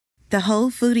The Whole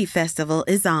Foodie Festival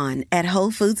is on at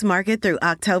Whole Foods Market through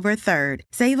October 3rd.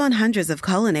 Save on hundreds of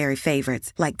culinary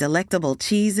favorites like delectable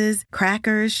cheeses,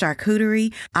 crackers,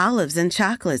 charcuterie, olives, and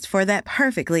chocolates for that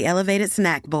perfectly elevated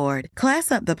snack board.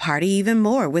 Class up the party even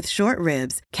more with short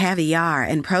ribs, caviar,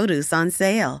 and produce on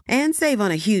sale. And save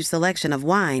on a huge selection of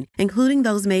wine, including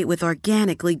those made with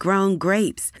organically grown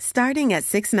grapes, starting at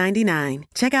 $6.99.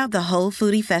 Check out the Whole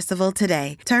Foodie Festival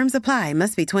today. Terms apply.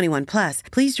 Must be 21 plus.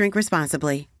 Please drink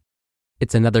responsibly.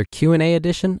 It's another Q&A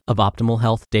edition of Optimal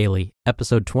Health Daily,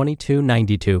 episode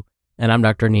 2292, and I'm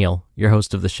Dr. Neal, your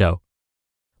host of the show.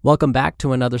 Welcome back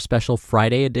to another special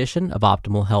Friday edition of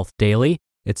Optimal Health Daily.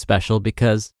 It's special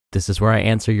because this is where I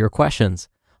answer your questions.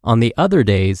 On the other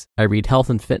days, I read health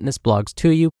and fitness blogs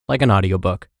to you like an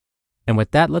audiobook. And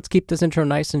with that, let's keep this intro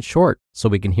nice and short so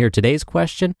we can hear today's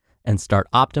question and start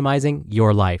optimizing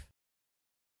your life.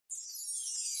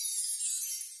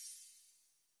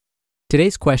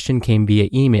 Today's question came via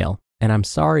email, and I'm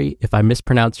sorry if I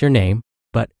mispronounce your name,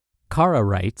 but Kara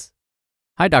writes,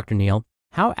 "Hi, Dr. Neal.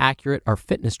 How accurate are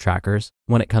fitness trackers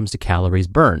when it comes to calories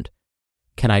burned?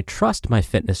 Can I trust my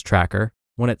fitness tracker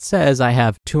when it says I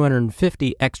have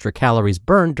 250 extra calories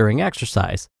burned during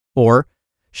exercise? Or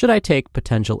should I take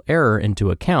potential error into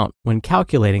account when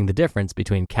calculating the difference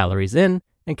between calories in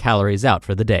and calories out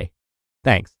for the day?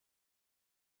 Thanks."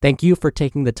 Thank you for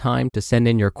taking the time to send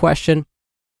in your question.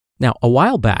 Now, a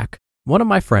while back, one of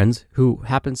my friends who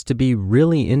happens to be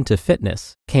really into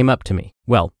fitness came up to me.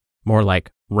 Well, more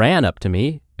like ran up to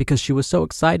me because she was so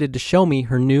excited to show me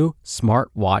her new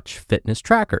Smartwatch fitness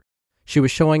tracker. She was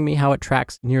showing me how it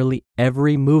tracks nearly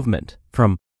every movement,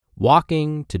 from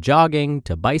walking to jogging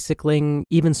to bicycling,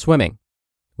 even swimming.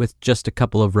 With just a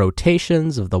couple of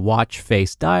rotations of the watch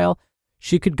face dial,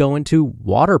 she could go into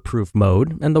waterproof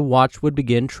mode and the watch would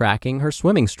begin tracking her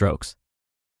swimming strokes.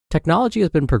 Technology has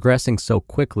been progressing so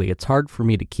quickly, it's hard for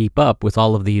me to keep up with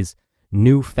all of these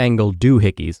newfangled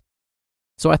doohickeys.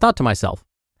 So I thought to myself,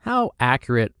 how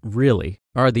accurate really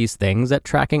are these things at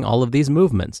tracking all of these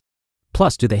movements?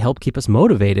 Plus, do they help keep us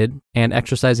motivated and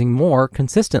exercising more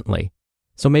consistently?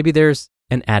 So maybe there's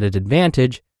an added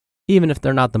advantage, even if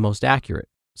they're not the most accurate.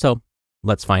 So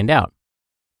let's find out.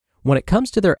 When it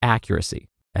comes to their accuracy,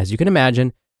 as you can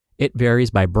imagine, it varies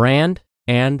by brand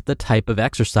and the type of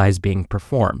exercise being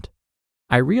performed.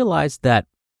 I realized that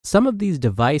some of these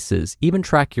devices even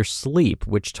track your sleep,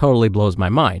 which totally blows my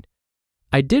mind.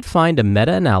 I did find a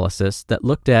meta-analysis that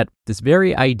looked at this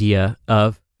very idea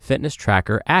of fitness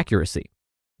tracker accuracy.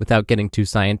 Without getting too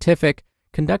scientific,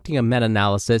 conducting a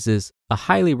meta-analysis is a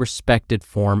highly respected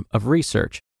form of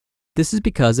research. This is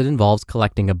because it involves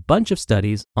collecting a bunch of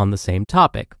studies on the same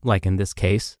topic, like in this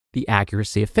case, the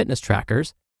accuracy of fitness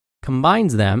trackers,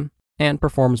 combines them, and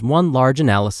performs one large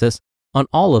analysis on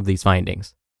all of these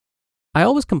findings. I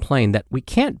always complain that we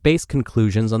can't base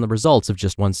conclusions on the results of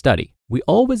just one study. We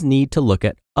always need to look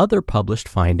at other published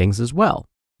findings as well,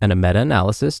 and a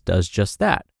meta-analysis does just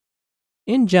that.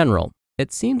 In general,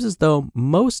 it seems as though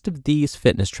most of these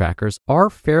fitness trackers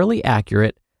are fairly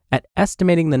accurate at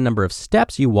estimating the number of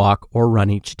steps you walk or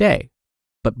run each day.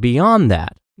 But beyond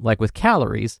that, like with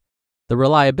calories, the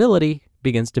reliability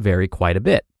begins to vary quite a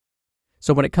bit.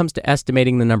 So when it comes to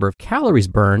estimating the number of calories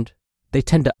burned, they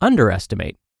tend to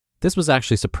underestimate. This was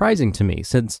actually surprising to me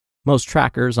since most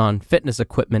trackers on fitness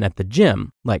equipment at the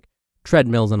gym, like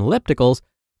treadmills and ellipticals,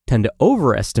 tend to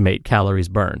overestimate calories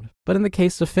burned. But in the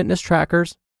case of fitness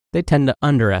trackers, they tend to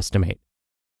underestimate.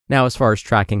 Now, as far as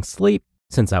tracking sleep,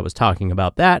 since I was talking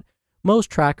about that,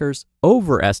 most trackers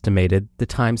overestimated the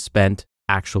time spent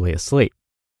actually asleep.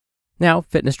 Now,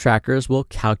 fitness trackers will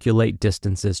calculate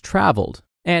distances traveled,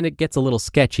 and it gets a little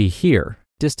sketchy here.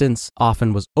 Distance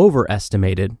often was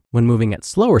overestimated when moving at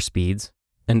slower speeds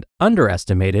and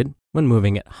underestimated when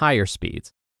moving at higher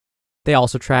speeds. They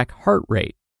also track heart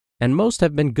rate, and most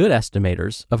have been good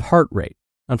estimators of heart rate.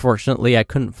 Unfortunately, I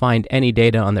couldn't find any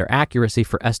data on their accuracy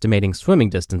for estimating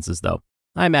swimming distances, though.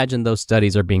 I imagine those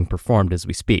studies are being performed as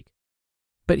we speak.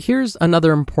 But here's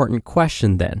another important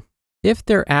question then. If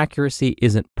their accuracy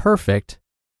isn't perfect,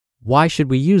 why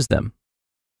should we use them?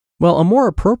 Well, a more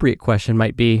appropriate question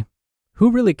might be, who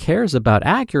really cares about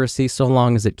accuracy so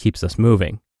long as it keeps us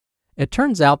moving? It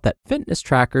turns out that fitness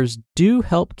trackers do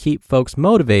help keep folks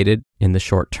motivated in the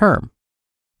short term.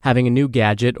 Having a new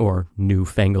gadget, or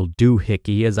newfangled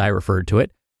doohickey as I referred to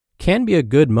it, can be a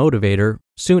good motivator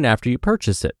soon after you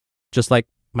purchase it, just like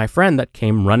my friend that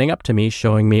came running up to me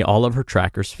showing me all of her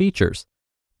tracker's features.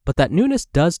 But that newness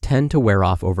does tend to wear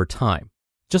off over time,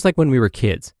 just like when we were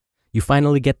kids. You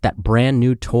finally get that brand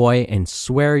new toy and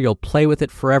swear you'll play with it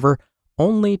forever,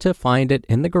 only to find it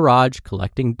in the garage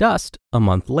collecting dust a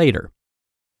month later.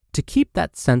 to keep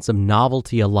that sense of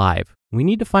novelty alive, we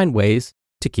need to find ways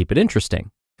to keep it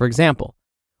interesting. For example,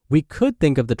 we could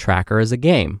think of the tracker as a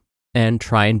game and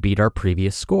try and beat our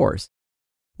previous scores.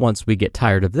 Once we get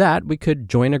tired of that, we could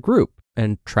join a group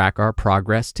and track our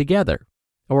progress together,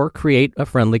 or create a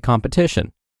friendly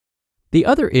competition. The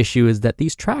other issue is that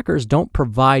these trackers don't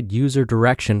provide user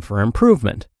direction for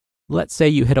improvement. Let's say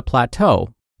you hit a plateau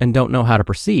and don't know how to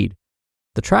proceed.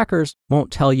 The trackers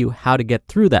won't tell you how to get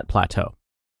through that plateau.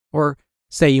 Or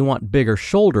say you want bigger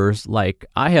shoulders like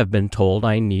I have been told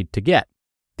I need to get.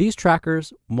 These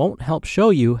trackers won't help show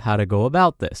you how to go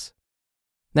about this.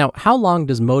 Now, how long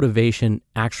does motivation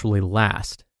actually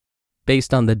last?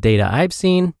 Based on the data I've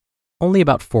seen, only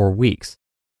about 4 weeks.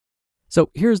 So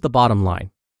here's the bottom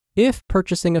line. If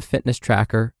purchasing a fitness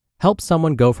tracker helps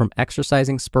someone go from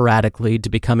exercising sporadically to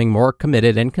becoming more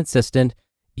committed and consistent,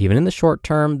 even in the short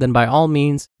term, then by all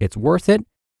means, it's worth it.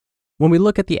 When we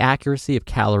look at the accuracy of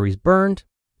calories burned,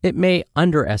 it may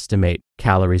underestimate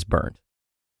calories burned.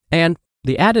 And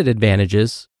the added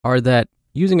advantages are that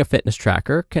using a fitness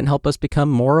tracker can help us become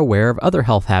more aware of other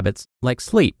health habits like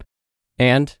sleep.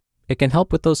 And it can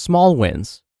help with those small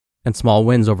wins. And small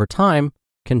wins over time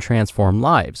can transform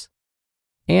lives.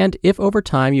 And if over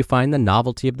time you find the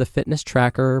novelty of the fitness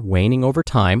tracker waning over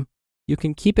time, you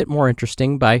can keep it more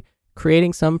interesting by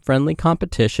creating some friendly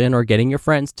competition or getting your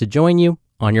friends to join you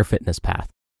on your fitness path.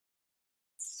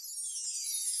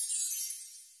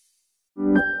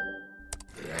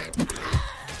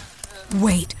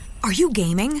 Wait, are you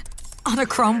gaming? On a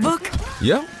Chromebook?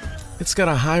 Yep. It's got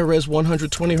a high-res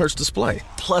 120Hz display,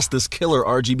 plus this killer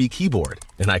RGB keyboard.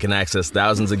 And I can access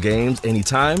thousands of games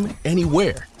anytime,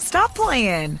 anywhere. Stop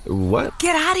playing. What?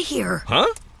 Get out of here. Huh?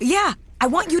 Yeah, I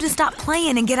want you to stop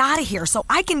playing and get out of here so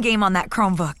I can game on that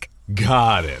Chromebook.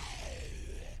 Got it.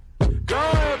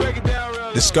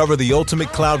 Discover the ultimate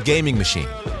cloud gaming machine,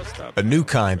 a new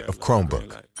kind of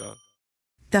Chromebook.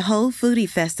 The Whole Foodie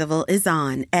Festival is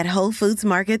on at Whole Foods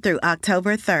Market through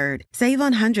October 3rd. Save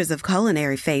on hundreds of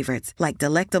culinary favorites like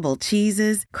delectable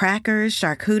cheeses, crackers,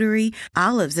 charcuterie,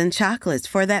 olives, and chocolates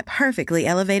for that perfectly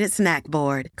elevated snack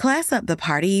board. Class up the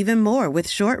party even more with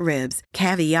short ribs,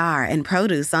 caviar, and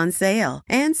produce on sale.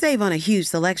 And save on a huge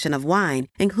selection of wine,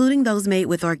 including those made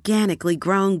with organically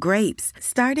grown grapes,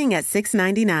 starting at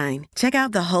 $6.99. Check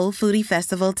out the Whole Foodie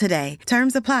Festival today.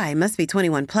 Terms apply. Must be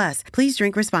 21 plus. Please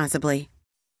drink responsibly.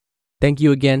 Thank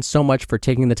you again so much for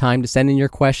taking the time to send in your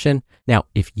question. Now,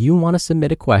 if you want to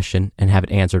submit a question and have it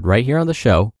answered right here on the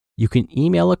show, you can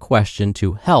email a question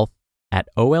to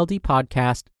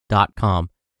health@oldpodcast.com.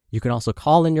 You can also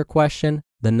call in your question.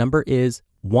 The number is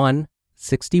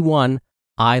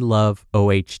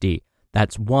 161-I-LOVE-OHD.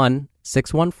 That's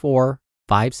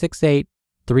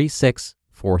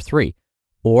 1-614-568-3643.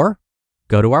 Or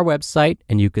go to our website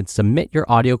and you can submit your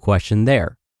audio question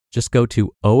there. Just go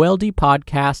to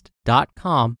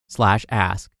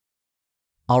oldpodcast.com/ask.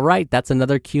 All right, that's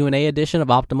another Q&A edition of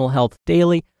Optimal Health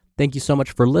Daily. Thank you so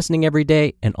much for listening every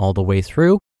day and all the way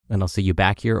through. And I'll see you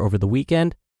back here over the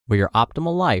weekend where your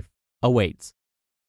optimal life awaits.